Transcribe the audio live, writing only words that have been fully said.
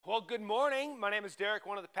Well, good morning. My name is Derek,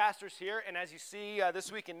 one of the pastors here, and as you see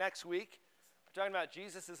this week and next week, we're talking about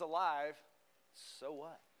Jesus is alive, so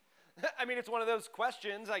what? I mean, it's one of those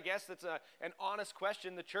questions, I guess, that's an honest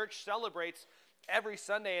question. The church celebrates every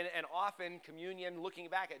Sunday and often communion looking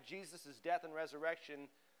back at Jesus' death and resurrection.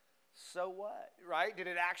 So what, right? Did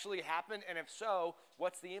it actually happen? And if so,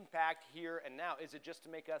 what's the impact here and now? Is it just to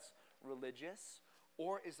make us religious,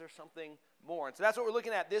 or is there something more? And so that's what we're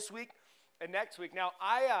looking at this week and next week. Now,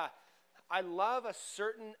 I love a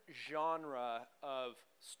certain genre of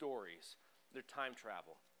stories. They're time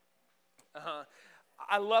travel.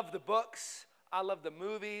 I love the books. I love the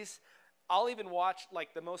movies. I'll even watch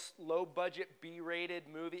like the most low-budget B-rated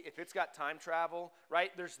movie if it's got time travel, right?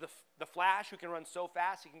 There's the Flash, who can run so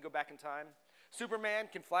fast he can go back in time. Superman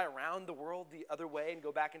can fly around the world the other way and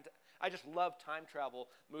go back into. I just love time travel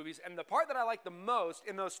movies. And the part that I like the most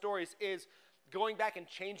in those stories is going back and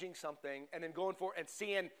changing something and then going forward and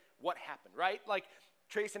seeing what happened, right? Like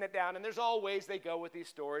tracing it down. And there's all ways they go with these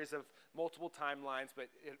stories of multiple timelines, but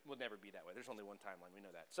it will never be that way. There's only one timeline. We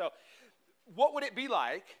know that. So what would it be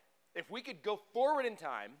like if we could go forward in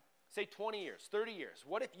time, say 20 years, 30 years?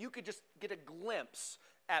 What if you could just get a glimpse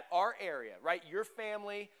at our area, right? Your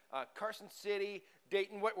family, Carson City,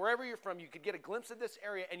 Dayton, wherever you're from, you could get a glimpse of this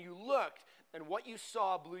area, and you looked, and what you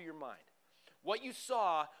saw blew your mind. What you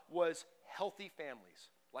saw was healthy families,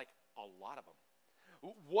 like a lot of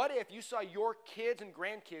them. What if you saw your kids and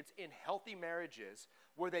grandkids in healthy marriages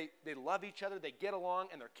where they love each other, they get along,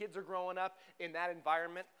 and their kids are growing up in that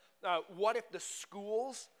environment? What if the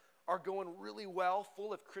schools are going really well,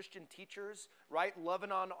 full of Christian teachers, right,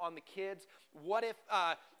 loving on the kids? What if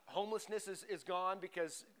homelessness is gone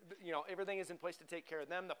because, you know, everything is in place to take care of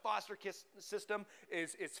them? The foster system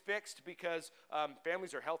is fixed because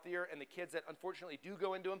families are healthier, and the kids that unfortunately do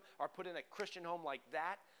go into them are put in a Christian home like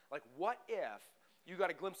that. Like, what if you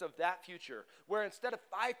got a glimpse of that future where instead of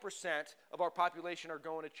 5% of our population are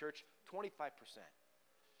going to church, 25%?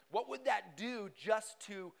 What would that do just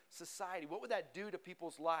to society? What would that do to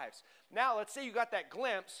people's lives? Now, let's say you got that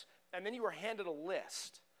glimpse, and then you were handed a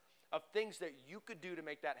list of things that you could do to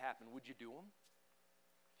make that happen. Would you do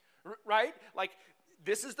them? Right? Like,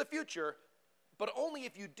 this is the future, but only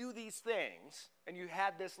if you do these things, and you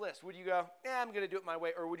had this list. Would you go, I'm going to do it my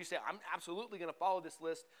way? Or would you say, I'm absolutely going to follow this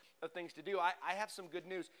list of things to do? I have some good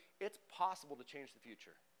news. It's possible to change the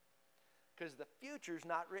future, because the future's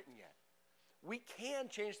not written yet. We can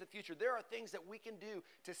change the future. There are things that we can do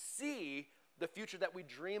to see the future that we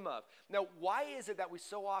dream of. Now, why is it that we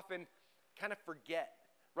so often kind of forget,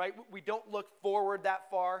 right? We don't look forward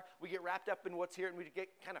that far. We get wrapped up in what's here, and we get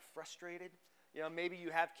kind of frustrated. You know, maybe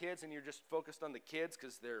you have kids, and you're just focused on the kids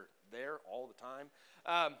because they're there all the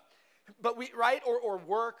time. But we, right, or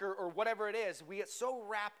work or whatever it is, we get so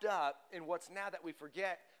wrapped up in what's now that we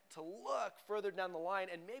forget to look further down the line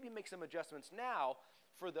and maybe make some adjustments now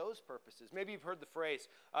for those purposes. Maybe you've heard the phrase,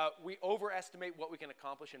 we overestimate what we can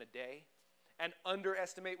accomplish in a day and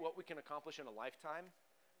underestimate what we can accomplish in a lifetime.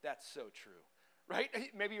 That's so true, right?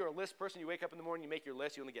 Maybe you're a list person. You wake up in the morning, you make your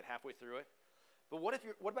list, you only get halfway through it. But what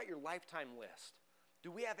about your lifetime list?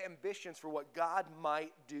 Do we have ambitions for what God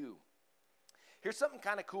might do? Here's something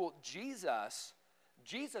kind of cool. Jesus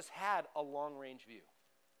had a long-range view.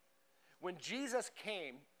 When Jesus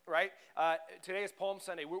came, right? Today is Palm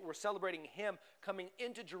Sunday. We're celebrating him coming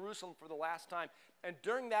into Jerusalem for the last time. And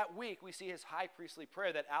during that week, we see his high priestly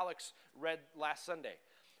prayer that Alex read last Sunday,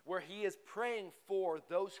 where he is praying for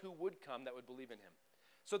those who would come that would believe in him.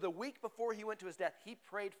 So the week before he went to his death, he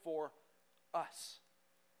prayed for us.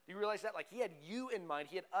 Do you realize that? Like, he had you in mind.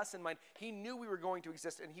 He had us in mind. He knew we were going to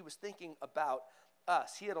exist, and he was thinking about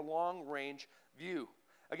us. He had a long-range view.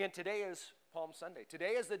 Again, today is Palm Sunday.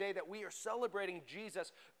 Today is the day that we are celebrating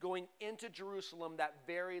Jesus going into Jerusalem that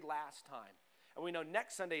very last time. And we know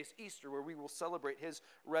next Sunday is Easter, where we will celebrate his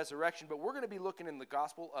resurrection. But we're going to be looking in the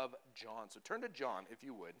Gospel of John. So turn to John, if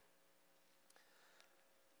you would.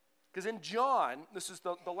 Because in John, this is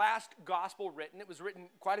the last gospel written. It was written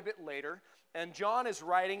quite a bit later. And John is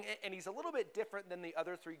writing, and he's a little bit different than the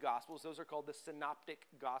other three gospels. Those are called the synoptic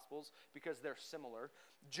gospels because they're similar.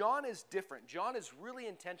 John is different. John is really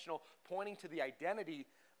intentional, pointing to the identity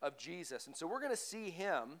of Jesus. And so we're going to see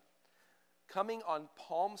him coming on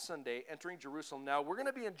Palm Sunday, entering Jerusalem. Now, we're going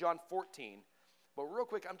to be in John 14. But real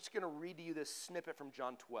quick, I'm just going to read to you this snippet from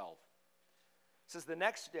John 12. It says, the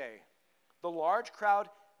next day, the large crowd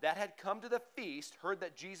that had come to the feast heard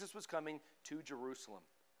that Jesus was coming to Jerusalem.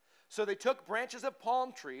 So they took branches of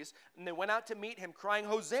palm trees, and they went out to meet him, crying,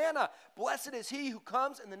 Hosanna! Blessed is he who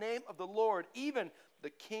comes in the name of the Lord, even the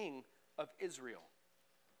King of Israel.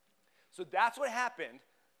 So that's what happened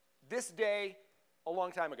this day a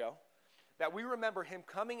long time ago, that we remember him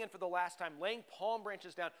coming in for the last time, laying palm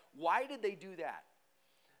branches down. Why did they do that?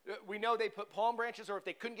 We know they put palm branches, or if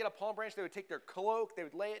they couldn't get a palm branch, they would take their cloak, they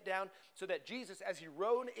would lay it down, so that Jesus, as he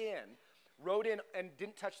rode in and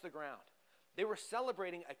didn't touch the ground. They were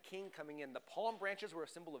celebrating a king coming in. The palm branches were a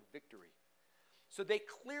symbol of victory. So they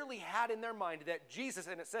clearly had in their mind that Jesus,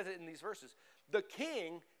 and it says it in these verses, the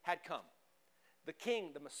king had come. The king,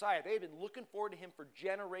 the Messiah, they had been looking forward to him for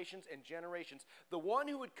generations and generations. The one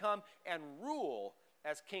who would come and rule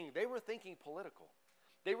as king. They were thinking political.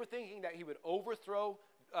 They were thinking that he would overthrow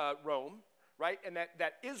Rome, right? And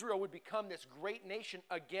that Israel would become this great nation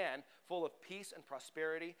again, full of peace and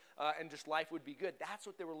prosperity, and just life would be good. That's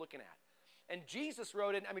what they were looking at. And Jesus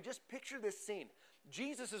rode in. I mean, just picture this scene.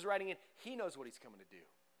 Jesus is riding in. He knows what he's coming to do.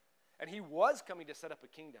 And he was coming to set up a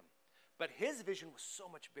kingdom. But his vision was so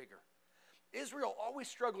much bigger. Israel always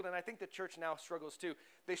struggled, and I think the church now struggles too.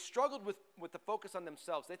 They struggled with the focus on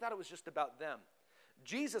themselves. They thought it was just about them.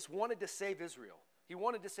 Jesus wanted to save Israel. He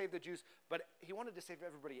wanted to save the Jews, but he wanted to save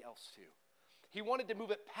everybody else too. He wanted to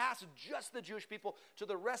move it past just the Jewish people to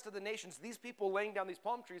the rest of the nations. These people laying down these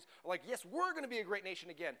palm trees are like, yes, we're going to be a great nation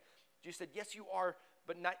again. Jesus said, yes, you are,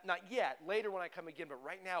 but not yet. Later when I come again, but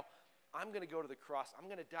right now, I'm going to go to the cross. I'm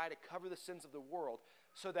going to die to cover the sins of the world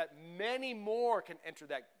so that many more can enter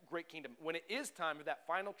that great kingdom. When it is time for that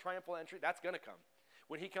final triumphal entry, that's going to come.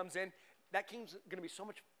 When he comes in, that kingdom's going to be so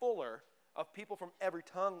much fuller of people from every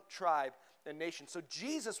tongue, tribe, and nation. So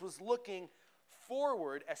Jesus was looking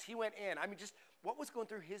forward as he went in. I mean, just what was going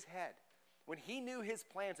through his head when he knew his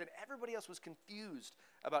plans and everybody else was confused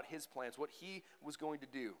about his plans, what he was going to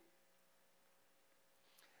do.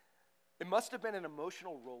 It must have been an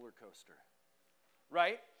emotional roller coaster,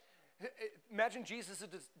 right? Imagine Jesus'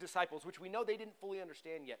 disciples, which we know they didn't fully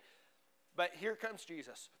understand yet. But here comes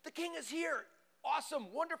Jesus. The king is here.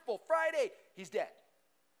 Awesome, wonderful, Friday. He's dead.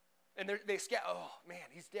 And they scout, oh man,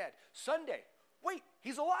 he's dead. Sunday, wait,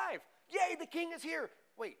 he's alive. Yay, the king is here.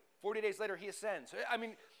 Wait, 40 days later, he ascends. I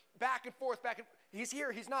mean, back and forth, he's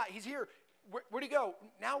here, he's not, he's here. Where'd he go?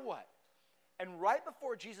 Now what? And right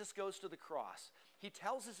before Jesus goes to the cross, he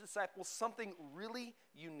tells his disciples something really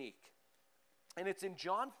unique. And it's in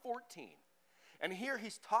John 14. And here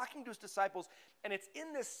he's talking to his disciples, and it's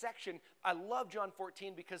in this section. I love John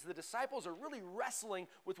 14 because the disciples are really wrestling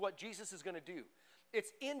with what Jesus is going to do.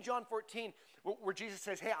 It's in John 14 where Jesus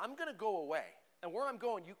says, hey, I'm going to go away. And where I'm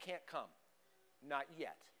going, you can't come. Not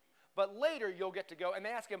yet. But later, you'll get to go. And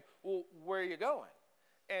they ask him, well, where are you going?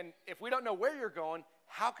 And if we don't know where you're going,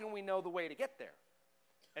 how can we know the way to get there?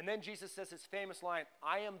 And then Jesus says his famous line,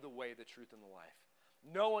 I am the way, the truth, and the life.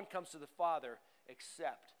 No one comes to the Father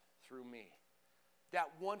except through me. That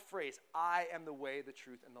one phrase, I am the way, the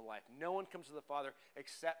truth, and the life. No one comes to the Father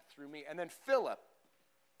except through me. And then Philip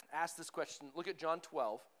asked this question. Look at John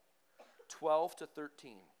 12, 12 to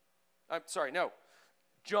 13.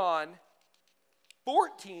 John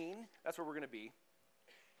 14, that's where we're going to be,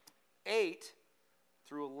 8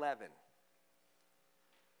 through 11.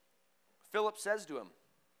 Philip says to him,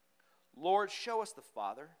 Lord, show us the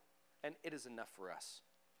Father, and it is enough for us.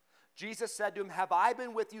 Jesus said to him, have I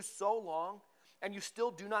been with you so long, and you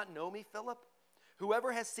still do not know me, Philip?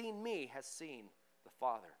 Whoever has seen me has seen the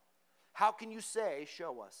Father. How can you say,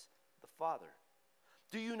 show us the Father?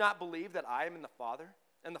 Do you not believe that I am in the Father,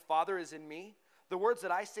 and the Father is in me? The words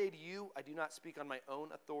that I say to you, I do not speak on my own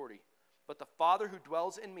authority, but the Father who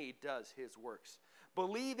dwells in me does his works.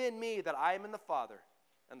 Believe in me that I am in the Father,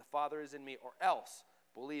 and the Father is in me, or else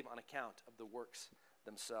believe on account of the works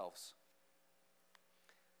themselves.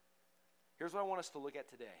 Here's what I want us to look at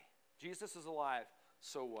today. Jesus is alive,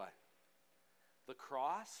 so what? The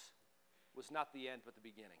cross was not the end, but the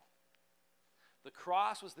beginning. The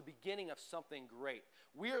cross was the beginning of something great.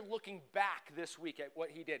 We are looking back this week at what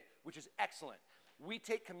he did, which is excellent. We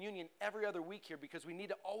take communion every other week here because we need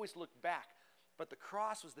to always look back. But the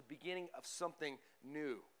cross was the beginning of something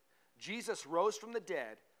new. Jesus rose from the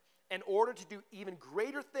dead in order to do even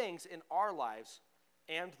greater things in our lives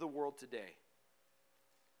and the world today.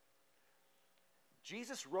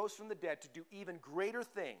 Jesus rose from the dead to do even greater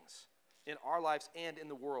things in our lives and in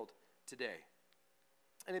the world today.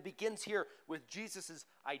 And it begins here with Jesus'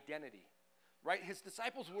 identity, right? His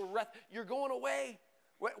disciples were, you're going away.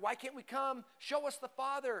 Why can't we come? Show us the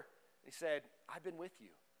Father. He said, I've been with you.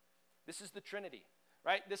 This is the Trinity,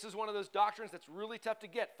 right? This is one of those doctrines that's really tough to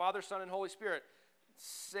get. Father, Son, and Holy Spirit.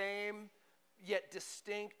 Same, yet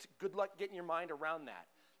distinct. Good luck getting your mind around that.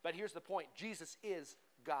 But here's the point. Jesus is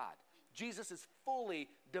God. Jesus is fully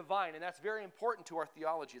divine, and that's very important to our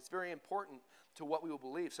theology. It's very important to what we will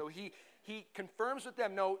believe. So he confirms with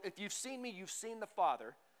them, no, if you've seen me, you've seen the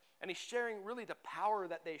Father. And he's sharing really the power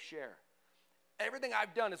that they share. Everything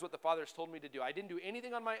I've done is what the Father has told me to do. I didn't do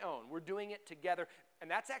anything on my own. We're doing it together. And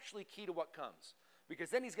that's actually key to what comes. Because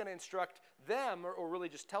then he's going to instruct them, or really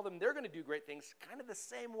just tell them they're going to do great things, kind of the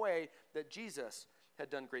same way that Jesus had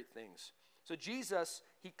done great things. So Jesus,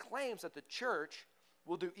 he claims that the church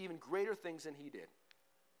will do even greater things than he did.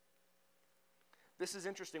 This is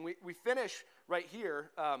interesting. We finish right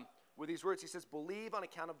here with these words. He says, believe on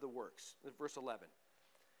account of the works, verse 11.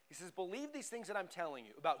 He says, believe these things that I'm telling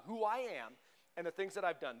you about who I am and the things that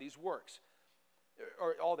I've done, these works,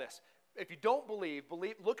 or all this. If you don't believe,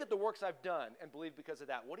 look at the works I've done and believe because of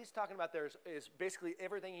that. What he's talking about there is basically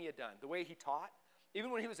everything he had done, the way he taught,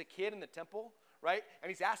 even when he was a kid in the temple, right? And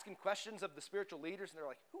he's asking questions of the spiritual leaders, and they're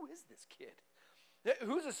like, who is this kid?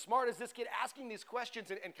 Who's as smart as this kid asking these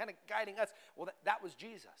questions and kind of guiding us? Well, that was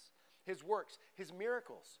Jesus, his works, his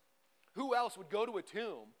miracles. Who else would go to a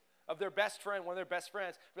tomb of their best friend, one of their best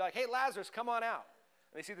friends, be like, hey, Lazarus, come on out.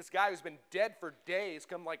 And they see this guy who's been dead for days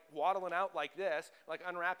come like waddling out like this, like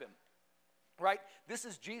unwrap him, right? This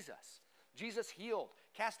is Jesus. Jesus healed,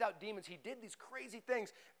 cast out demons. He did these crazy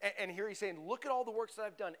things. And here he's saying, look at all the works that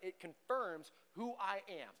I've done. It confirms who I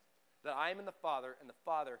am, that I am in the Father and the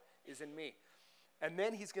Father is in me. And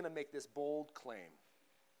then he's going to make this bold claim.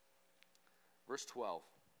 Verse 12.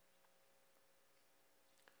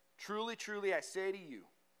 Truly, truly, I say to you,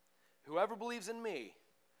 whoever believes in me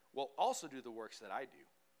will also do the works that I do.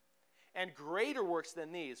 And greater works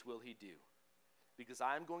than these will he do, because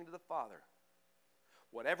I am going to the Father.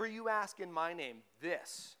 Whatever you ask in my name,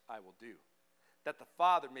 this I will do, that the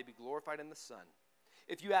Father may be glorified in the Son.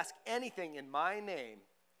 If you ask anything in my name,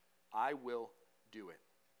 I will do it.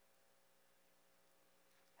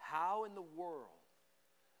 How in the world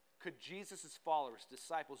could Jesus' followers,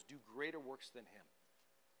 disciples, do greater works than him?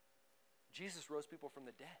 Jesus rose people from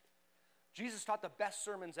the dead. Jesus taught the best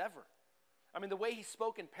sermons ever. I mean, the way he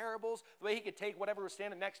spoke in parables, the way he could take whatever was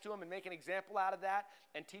standing next to him and make an example out of that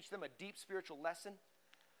and teach them a deep spiritual lesson.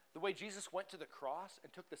 The way Jesus went to the cross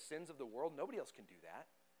and took the sins of the world, nobody else can do that.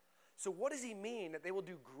 So what does he mean that they will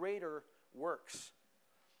do greater works?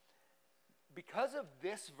 Because of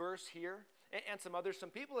this verse here and some others, some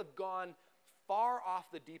people have gone far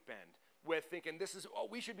off the deep end with thinking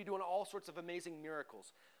we should be doing all sorts of amazing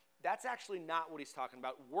miracles. That's actually not what he's talking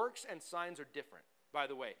about. Works and signs are different, by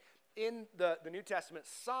the way. In the New Testament,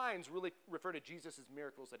 signs really refer to Jesus'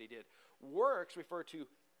 miracles that he did. Works refer to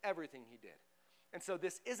everything he did. And so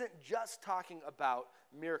this isn't just talking about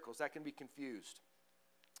miracles. That can be confused.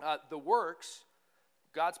 The works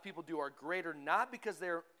God's people do are greater not because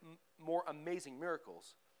they're more amazing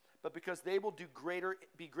miracles, but because they will be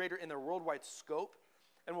greater in their worldwide scope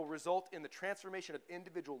and will result in the transformation of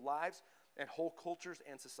individual lives and whole cultures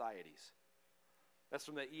and societies. That's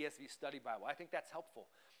from the ESV Study Bible. I think that's helpful.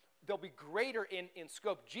 They'll be greater in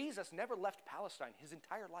scope. Jesus never left Palestine his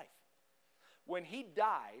entire life. When he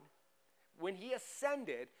died, when he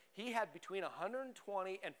ascended, he had between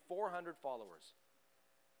 120 and 400 followers.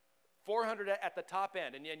 400 at the top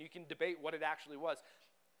end, and you can debate what it actually was.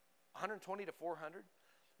 120 to 400.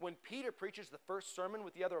 When Peter preaches the first sermon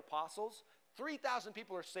with the other apostles, 3,000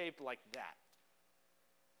 people are saved like that.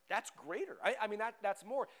 That's greater. I mean, that's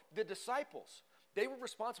more. The disciples, they were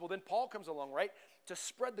responsible. Then Paul comes along, right, to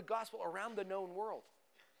spread the gospel around the known world.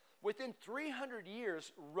 Within 300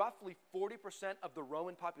 years, roughly 40% of the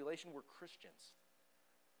Roman population were Christians.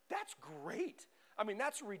 That's great. I mean,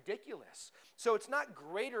 that's ridiculous. So it's not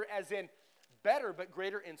greater as in better, but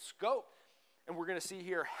greater in scope. And we're going to see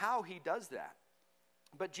here how he does that.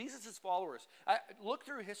 But Jesus' followers, look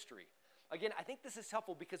through history. Again, I think this is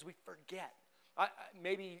helpful because we forget.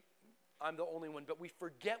 Maybe I'm the only one, but we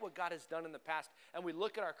forget what God has done in the past. And we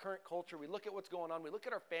look at our current culture, we look at what's going on, we look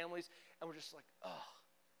at our families, and we're just like,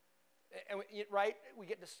 and we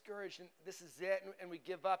get discouraged, and this is it, and we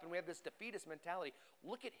give up, and we have this defeatist mentality.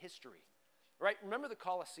 Look at history, right? Remember the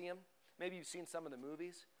Colosseum? Maybe you've seen some of the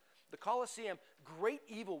movies. The Colosseum, great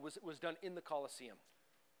evil was done in the Colosseum.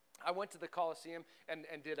 I went to the Colosseum and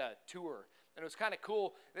did a tour, and it was kind of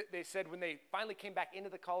cool. They said when they finally came back into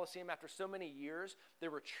the Colosseum after so many years,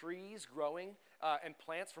 there were trees growing and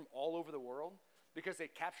plants from all over the world, because they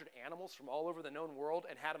captured animals from all over the known world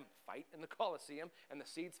and had them fight in the Colosseum, and the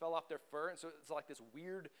seeds fell off their fur, and so it's like this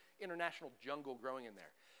weird international jungle growing in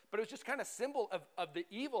there. But it was just kind of symbol of the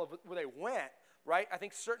evil of where they went, right? I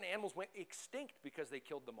think certain animals went extinct because they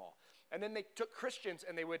killed them all. And then they took Christians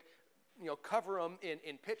and they would cover them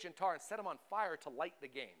in pitch and tar and set them on fire to light the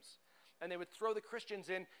games. And they would throw the Christians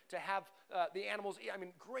in to have the animals eat. I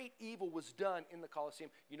mean, great evil was done in the Colosseum.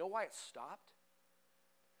 You know why it stopped?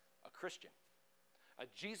 A Christian. a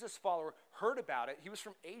Jesus follower, heard about it. He was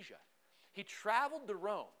from Asia. He traveled to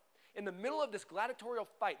Rome. In the middle of this gladiatorial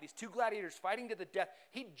fight, these two gladiators fighting to the death,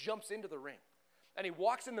 he jumps into the ring. And he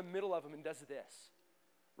walks in the middle of them and does this,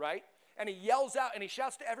 right? And he yells out and he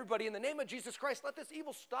shouts to everybody, in the name of Jesus Christ, let this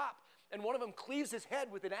evil stop. And one of them cleaves his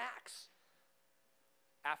head with an axe.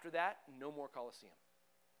 After that, no more Colosseum.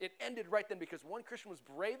 It ended right then because one Christian was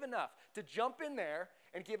brave enough to jump in there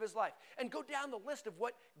and give his life. And go down the list of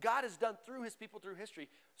what God has done through his people through history.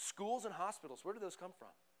 Schools and hospitals, where do those come from?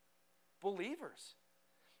 Believers.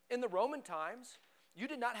 In the Roman times, you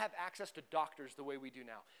did not have access to doctors the way we do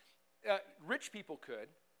now. Rich people could,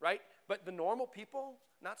 right? But the normal people,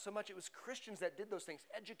 not so much. It was Christians that did those things.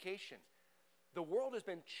 Education. The world has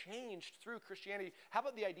been changed through Christianity. How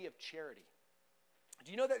about the idea of charity?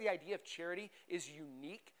 Do you know that the idea of charity is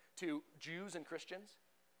unique to Jews and Christians?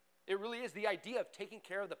 It really is. The idea of taking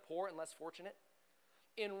care of the poor and less fortunate.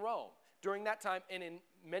 In Rome, during that time, and in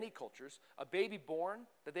many cultures, a baby born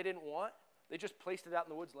that they didn't want, they just placed it out in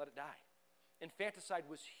the woods and let it die. Infanticide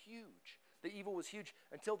was huge. The evil was huge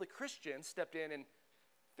until the Christians stepped in and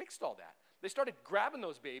fixed all that. They started grabbing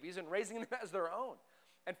those babies and raising them as their own.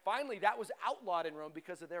 And finally, that was outlawed in Rome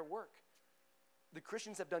because of their work. The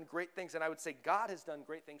Christians have done great things, and I would say God has done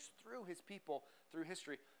great things through his people, through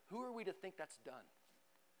history. Who are we to think that's done?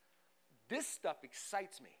 This stuff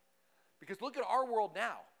excites me because look at our world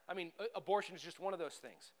now. I mean, abortion is just one of those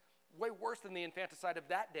things. Way worse than the infanticide of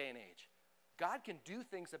that day and age. God can do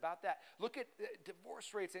things about that. Look at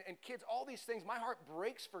divorce rates and kids, all these things. My heart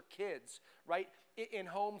breaks for kids, right, in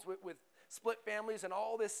homes with split families and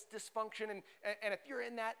all this dysfunction. And if you're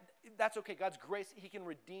in that, that's okay. God's grace, he can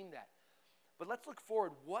redeem that. But let's look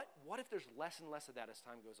forward. What if there's less and less of that as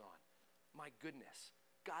time goes on? My goodness,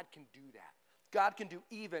 God can do that. God can do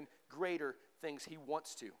even greater things he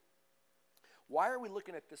wants to. Why are we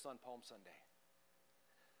looking at this on Palm Sunday?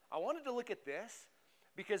 I wanted to look at this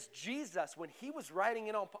because Jesus, when he was riding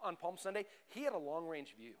in on Palm Sunday, he had a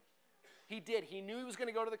long-range view. He did. He knew he was going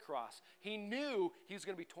to go to the cross. He knew he was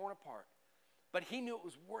going to be torn apart. But he knew it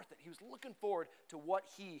was worth it. He was looking forward to what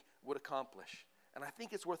he would accomplish. And I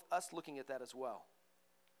think it's worth us looking at that as well.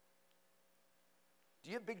 Do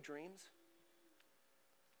you have big dreams?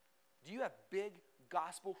 Do you have big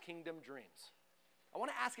gospel kingdom dreams? I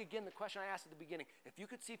want to ask again the question I asked at the beginning. If you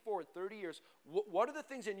could see forward 30 years, what are the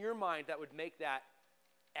things in your mind that would make that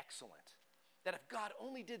excellent? That if God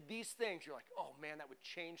only did these things, you're like, oh man, that would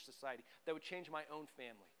change society. That would change my own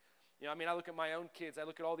family. You know, I mean, I look at my own kids. I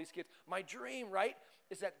look at all these kids. My dream, right,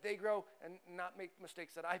 is that they grow and not make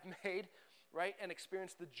mistakes that I've made, right, and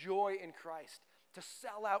experience the joy in Christ, to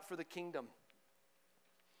sell out for the kingdom.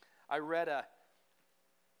 I read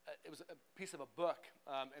it was a piece of a book,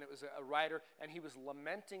 and it was a writer, and he was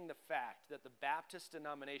lamenting the fact that the Baptist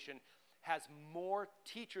denomination has more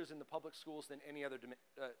teachers in the public schools than any other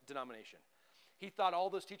denomination. He thought all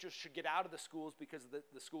those teachers should get out of the schools because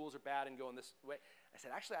the schools are bad and go in this way. I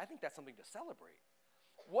said, actually, I think that's something to celebrate.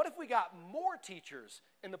 What if we got more teachers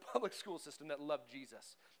in the public school system that loved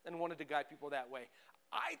Jesus and wanted to guide people that way?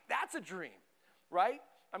 That's a dream, right?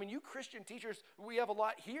 I mean, you Christian teachers, we have a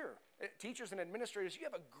lot here. Teachers and administrators, you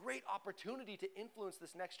have a great opportunity to influence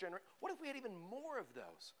this next generation. What if we had even more of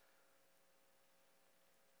those?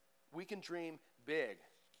 We can dream big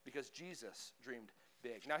because Jesus dreamed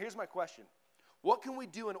big. Now, here's my question. What can we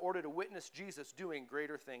do in order to witness Jesus doing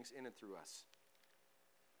greater things in and through us?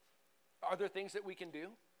 Are there things that we can do?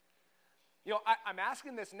 You know, I'm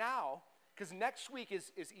asking this now because next week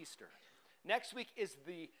is Easter. Next week is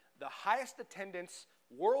the highest attendance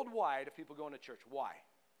worldwide of people going to church. Why?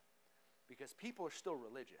 Because people are still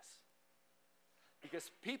religious. Because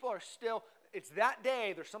people are still, it's that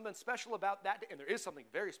day, there's something special about that day, and there is something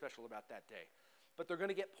very special about that day. But they're going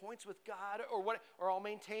to get points with God, or I'll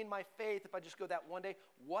maintain my faith if I just go that one day.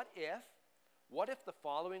 What if the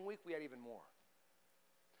following week we had even more?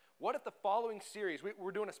 What if the following series,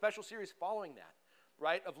 we're doing a special series following that,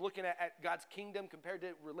 right, of looking at God's kingdom compared to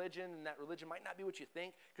religion, and that religion might not be what you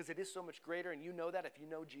think because it is so much greater, and you know that if you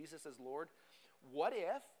know Jesus as Lord. What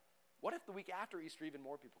if the week after Easter even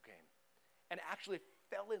more people came and actually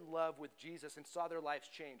fell in love with Jesus and saw their lives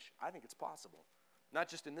change? I think it's possible, not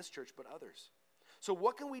just in this church but others. So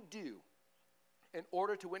what can we do in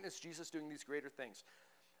order to witness Jesus doing these greater things?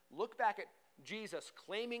 Look back at Jesus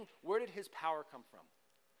claiming, where did his power come from?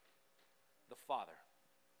 The Father.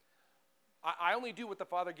 I only do what the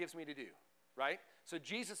Father gives me to do, right? So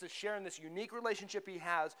Jesus is sharing this unique relationship he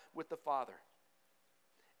has with the Father.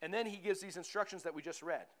 And then he gives these instructions that we just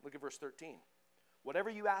read. Look at verse 13. Whatever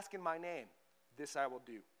you ask in my name, this I will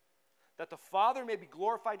do, that the Father may be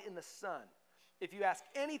glorified in the Son. if you ask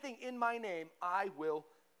anything in my name, I will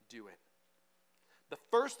do it. The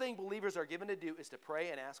first thing believers are given to do is to pray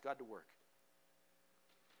and ask God to work.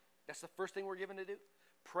 That's the first thing we're given to do.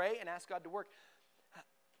 Pray and ask God to work.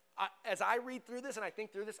 As I read through this and I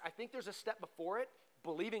think through this, I think there's a step before it,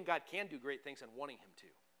 believing God can do great things and wanting him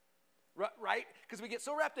to. Right? Because we get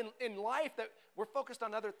so wrapped in life that we're focused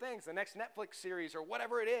on other things, the next Netflix series or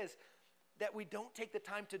whatever it is, that we don't take the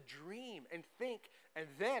time to dream and think and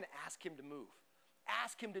then ask him to move.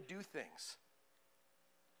 Ask him to do things.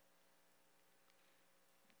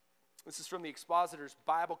 This is from the Expositor's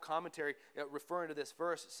Bible commentary referring to this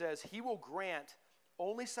verse. It says, he will grant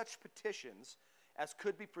only such petitions as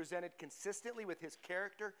could be presented consistently with his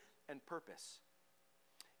character and purpose.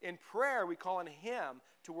 In prayer, we call on him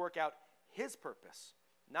to work out his purpose,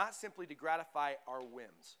 not simply to gratify our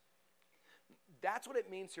whims. That's what it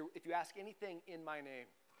means here, if you ask anything in my name.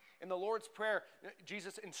 In the Lord's Prayer,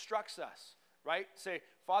 Jesus instructs us, right? Say,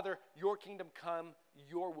 Father, your kingdom come,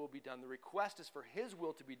 your will be done. The request is for his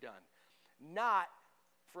will to be done, not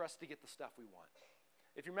for us to get the stuff we want.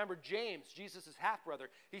 If you remember James, Jesus' half-brother,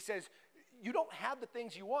 he says, you don't have the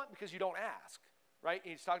things you want because you don't ask, right?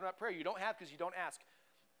 He's talking about prayer. You don't have because you don't ask.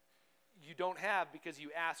 You don't have because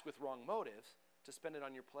you ask with wrong motives to spend it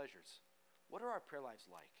on your pleasures. What are our prayer lives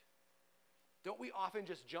like? Don't we often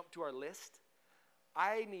just jump to our list?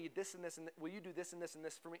 I need this and this, and will you do this and this and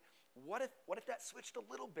this for me? What if that switched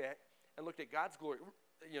a little bit and looked at God's glory?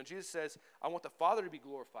 You know, Jesus says, I want the Father to be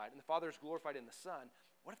glorified, and the Father is glorified in the Son.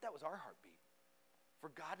 What if that was our heartbeat? For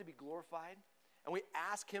God to be glorified, and we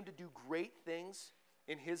ask him to do great things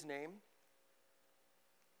in his name?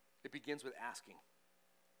 It begins with asking.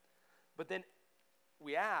 But then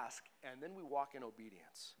we ask, and then we walk in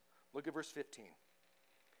obedience. Look at verse 15. He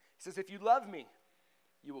says, if you love me,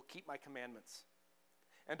 you will keep my commandments.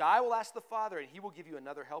 And I will ask the Father, and he will give you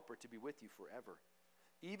another helper to be with you forever,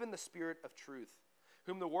 even the Spirit of truth,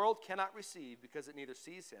 whom the world cannot receive because it neither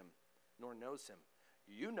sees him nor knows him.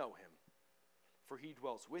 You know him, for he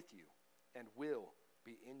dwells with you and will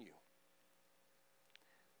be in you.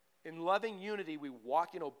 In loving unity, we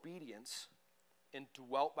walk in obedience and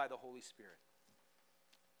dwelt by the Holy Spirit.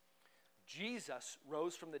 Jesus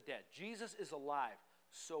rose from the dead. Jesus is alive.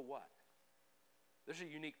 So what? There's a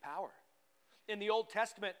unique power. In the Old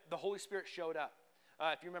Testament, the Holy Spirit showed up.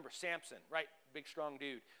 If you remember Samson, right? Big, strong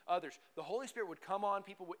dude. Others. The Holy Spirit would come on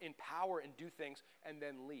people in power and do things and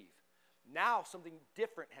then leave. Now something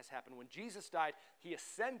different has happened. When Jesus died, he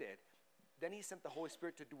ascended. Then he sent the Holy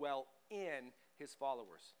Spirit to dwell in his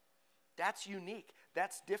followers. That's unique.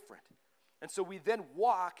 That's different. And so we then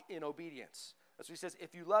walk in obedience. That's what he says,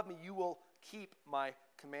 if you love me, you will keep my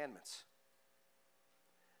commandments.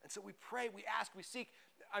 And so we pray, we ask, we seek.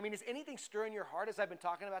 I mean, is anything stirring your heart as I've been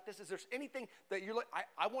talking about this? Is there anything that you're like,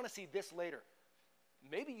 I want to see this later?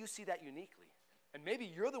 Maybe you see that uniquely. And maybe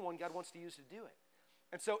you're the one God wants to use to do it.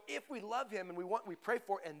 And so if we love him and we pray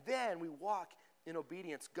for it, and then we walk in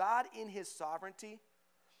obedience, God in his sovereignty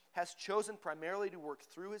has chosen primarily to work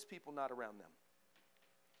through his people, not around them.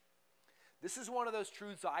 This is one of those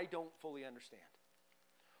truths I don't fully understand.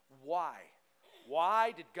 Why?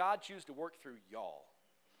 Why did God choose to work through y'all?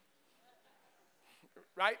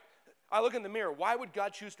 Right? I look in the mirror. Why would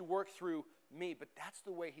God choose to work through me? But that's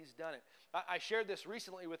the way he's done it. I shared this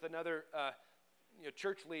recently with another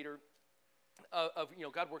church leader of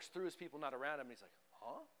God works through his people, not around him. And he's like,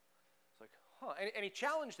 huh? It's like, huh? And he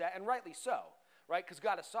challenged that, and rightly so, right? Because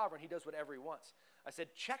God is sovereign. He does whatever he wants. I said,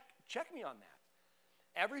 check me on that.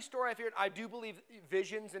 Every story I've heard, I do believe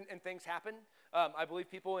visions and things happen. I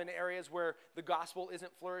believe people in areas where the gospel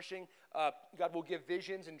isn't flourishing, God will give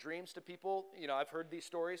visions and dreams to people. You know, I've heard these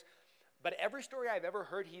stories. But every story I've ever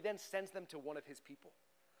heard, he then sends them to one of his people.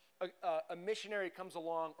 A missionary comes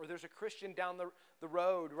along, or there's a Christian down the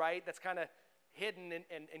road, right, that's kind of hidden,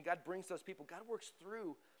 and God brings those people. God works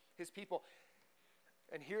through his people.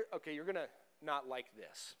 And here, okay, you're going to not like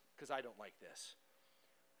this, because I don't like this.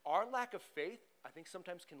 Our lack of faith, I think,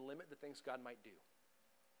 sometimes can limit the things God might do.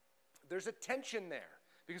 There's a tension there,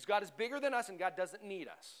 because God is bigger than us, and God doesn't need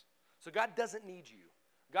us. So God doesn't need you.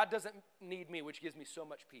 God doesn't need me, which gives me so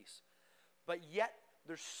much peace. But yet,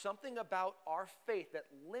 there's something about our faith that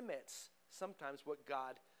limits sometimes what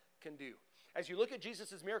God can do. As you look at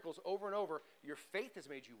Jesus' miracles over and over, your faith has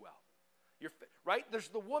made you well. Right? There's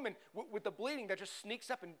the woman with the bleeding that just sneaks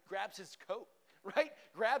up and grabs his coat, right?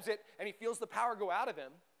 Grabs it, and he feels the power go out of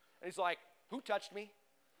him. And he's like, who touched me?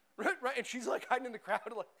 Right? And she's like hiding in the crowd,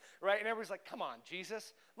 right? And everybody's like, come on,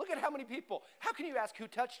 Jesus. Look at how many people. How can you ask who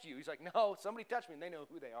touched you? He's like, no, somebody touched me, and they know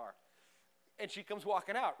who they are. And she comes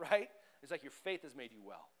walking out, right? It's like, your faith has made you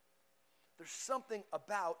well. There's something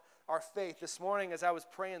about our faith. This morning, as I was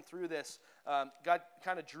praying through this, God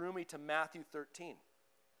kind of drew me to Matthew 13.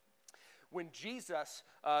 When Jesus,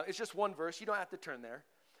 it's just one verse, you don't have to turn there,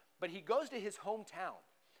 but he goes to his hometown,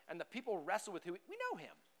 and the people wrestle with who, we know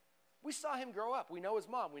him. We saw him grow up. We know his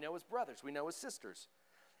mom. We know his brothers. We know his sisters.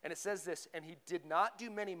 And it says this, and he did not do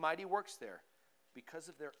many mighty works there because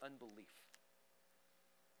of their unbelief.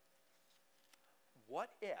 What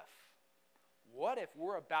if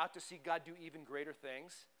we're about to see God do even greater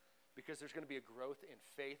things because there's going to be a growth in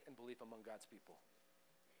faith and belief among God's people?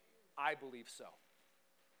 I believe so.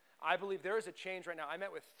 I believe there is a change right now. I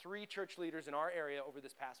met with 3 church leaders in our area over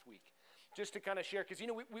this past week just to kind of share, because,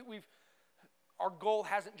 we've our goal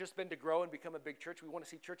hasn't just been to grow and become a big church. We want to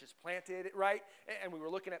see churches planted, right? And we were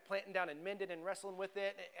looking at planting down in Minden and wrestling with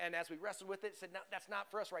it. And as we wrestled with it, said, no, that's not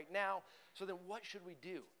for us right now. So then what should we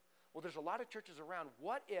do? Well, there's a lot of churches around.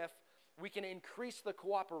 What if we can increase the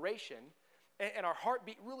cooperation and our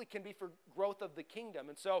heartbeat really can be for growth of the kingdom?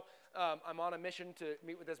 And so I'm on a mission to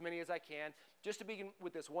meet with as many as I can. Just to begin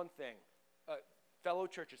with this one thing, fellow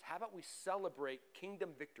churches, how about we celebrate kingdom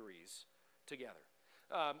victories together?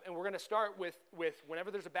 And we're going to start with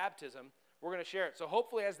whenever there's a baptism, we're going to share it. So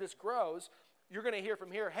hopefully as this grows, you're going to hear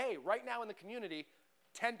from here, hey, right now in the community,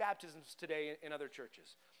 10 baptisms today in other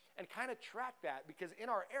churches. And kind of track that, because in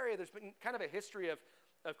our area, there's been kind of a history of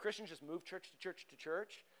Christians just move church to church to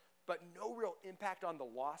church, but no real impact on the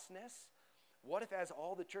lostness. What if as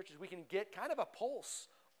all the churches, we can get kind of a pulse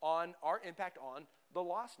on our impact on the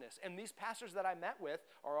lostness? And these pastors that I met with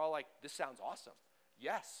are all like, this sounds awesome.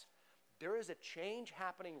 Yes. There is a change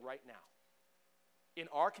happening right now in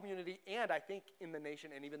our community, and I think in the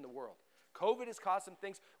nation and even the world. COVID has caused some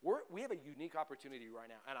things. We have a unique opportunity right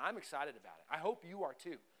now, and I'm excited about it. I hope you are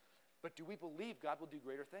too. But do we believe God will do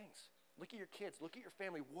greater things? Look at your kids. Look at your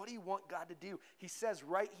family. What do you want God to do? He says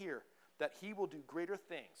right here that he will do greater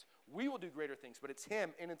things. We will do greater things, but it's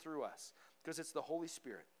him in and through us, because it's the Holy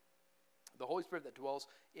Spirit that dwells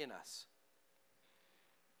in us.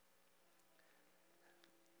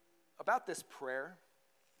 About this prayer,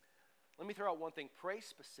 let me throw out one thing. Pray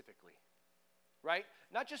specifically, right?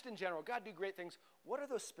 Not just in general. God, do great things. What are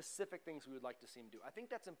those specific things we would like to see him do? I think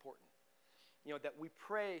that's important, that we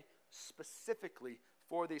pray specifically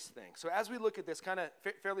for these things. So as we look at this, kind of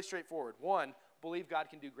fairly straightforward. 1, believe God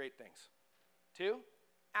can do great things. 2,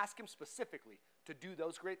 ask him specifically to do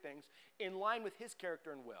those great things in line with his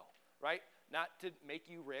character and will, right? Not to make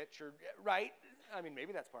you rich or, right? I mean,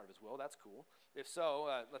 maybe that's part of his will. That's cool. If so,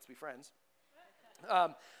 let's be friends.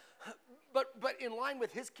 But in line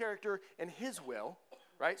with his character and his will,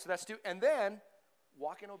 right? So that's 2. And then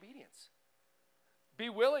walk in obedience. Be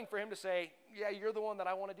willing for him to say, yeah, you're the one that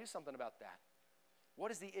I want to do something about that. What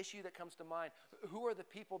is the issue that comes to mind? Who are the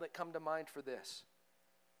people that come to mind for this?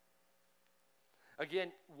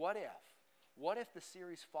 Again, what if? What if the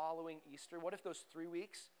series following Easter, what if those 3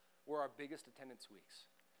 weeks were our biggest attendance weeks?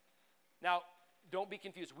 Now, don't be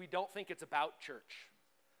confused. We don't think it's about church,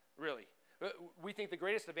 really. We think the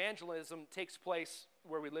greatest evangelism takes place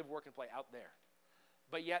where we live, work, and play, out there.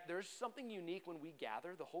 But yet there's something unique when we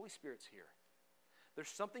gather. The Holy Spirit's here. There's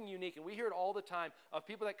something unique, and we hear it all the time of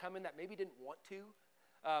people that come in that maybe didn't want to,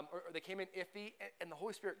 or they came in iffy, and the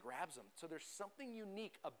Holy Spirit grabs them. So there's something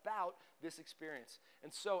unique about this experience.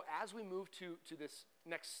 And so as we move to this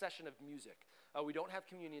next session of music, we don't have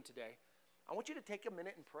communion today. I want you to take a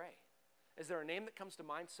minute and pray. Is there a name that comes to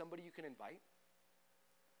mind, somebody you can invite?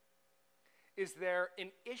 Is there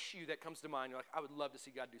an issue that comes to mind? You're like, I would love to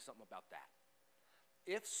see God do something about that.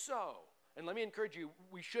 If so, and let me encourage you,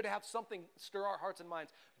 we should have something stir our hearts and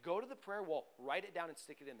minds. Go to the prayer wall, write it down and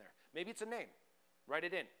stick it in there. Maybe it's a name. Write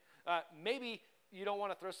it in. Maybe you don't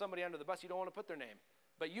want to throw somebody under the bus. You don't want to put their name.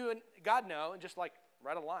 But you and God know, and just like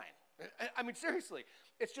write a line. I mean, seriously,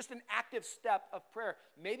 it's just an active step of prayer.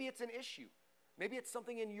 Maybe it's an issue. Maybe it's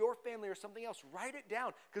something in your family or something else. Write it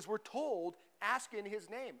down, because we're told, ask in his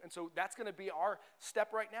name. And so that's going to be our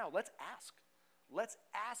step right now. Let's ask. Let's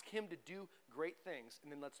ask him to do great things,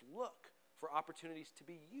 and then let's look for opportunities to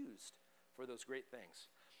be used for those great things.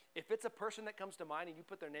 If it's a person that comes to mind and you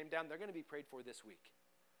put their name down, they're going to be prayed for this week.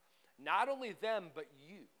 Not only them, but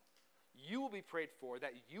you. You will be prayed for,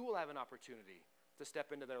 that you will have an opportunity to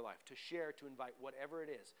step into their life, to share, to invite, whatever it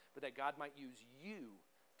is, but that God might use you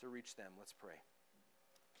to reach them. Let's pray.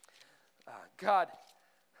 God,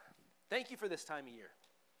 thank you for this time of year.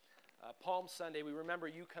 Palm Sunday, we remember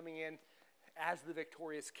you coming in as the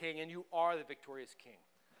victorious king, and you are the victorious king.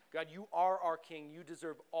 God, you are our king. You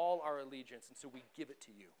deserve all our allegiance, and so we give it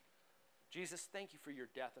to you. Jesus, thank you for your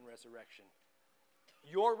death and resurrection.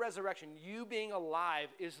 Your resurrection, you being alive,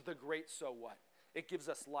 is the great so what. It gives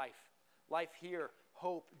us life. Life here,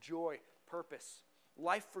 hope, joy, purpose,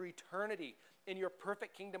 life for eternity in your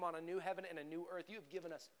perfect kingdom on a new heaven and a new earth. You have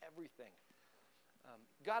given us everything.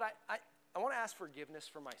 God, I want to ask forgiveness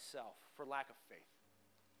for myself for lack of faith.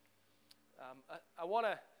 I want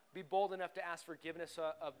to be bold enough to ask forgiveness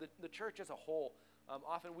of the church as a whole.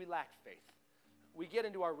 Often we lack faith. We get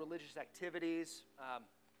into our religious activities,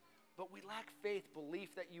 but we lack faith,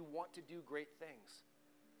 belief that you want to do great things.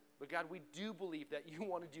 But God, we do believe that you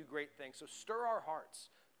want to do great things. So stir our hearts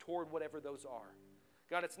toward whatever those are.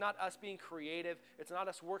 God, it's not us being creative. It's not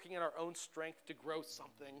us working in our own strength to grow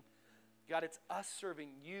something. God, it's us serving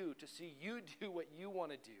you to see you do what you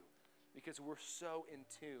want to do because we're so in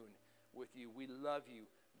tune with you. We love you,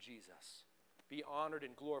 Jesus. Be honored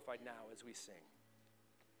and glorified now as we sing.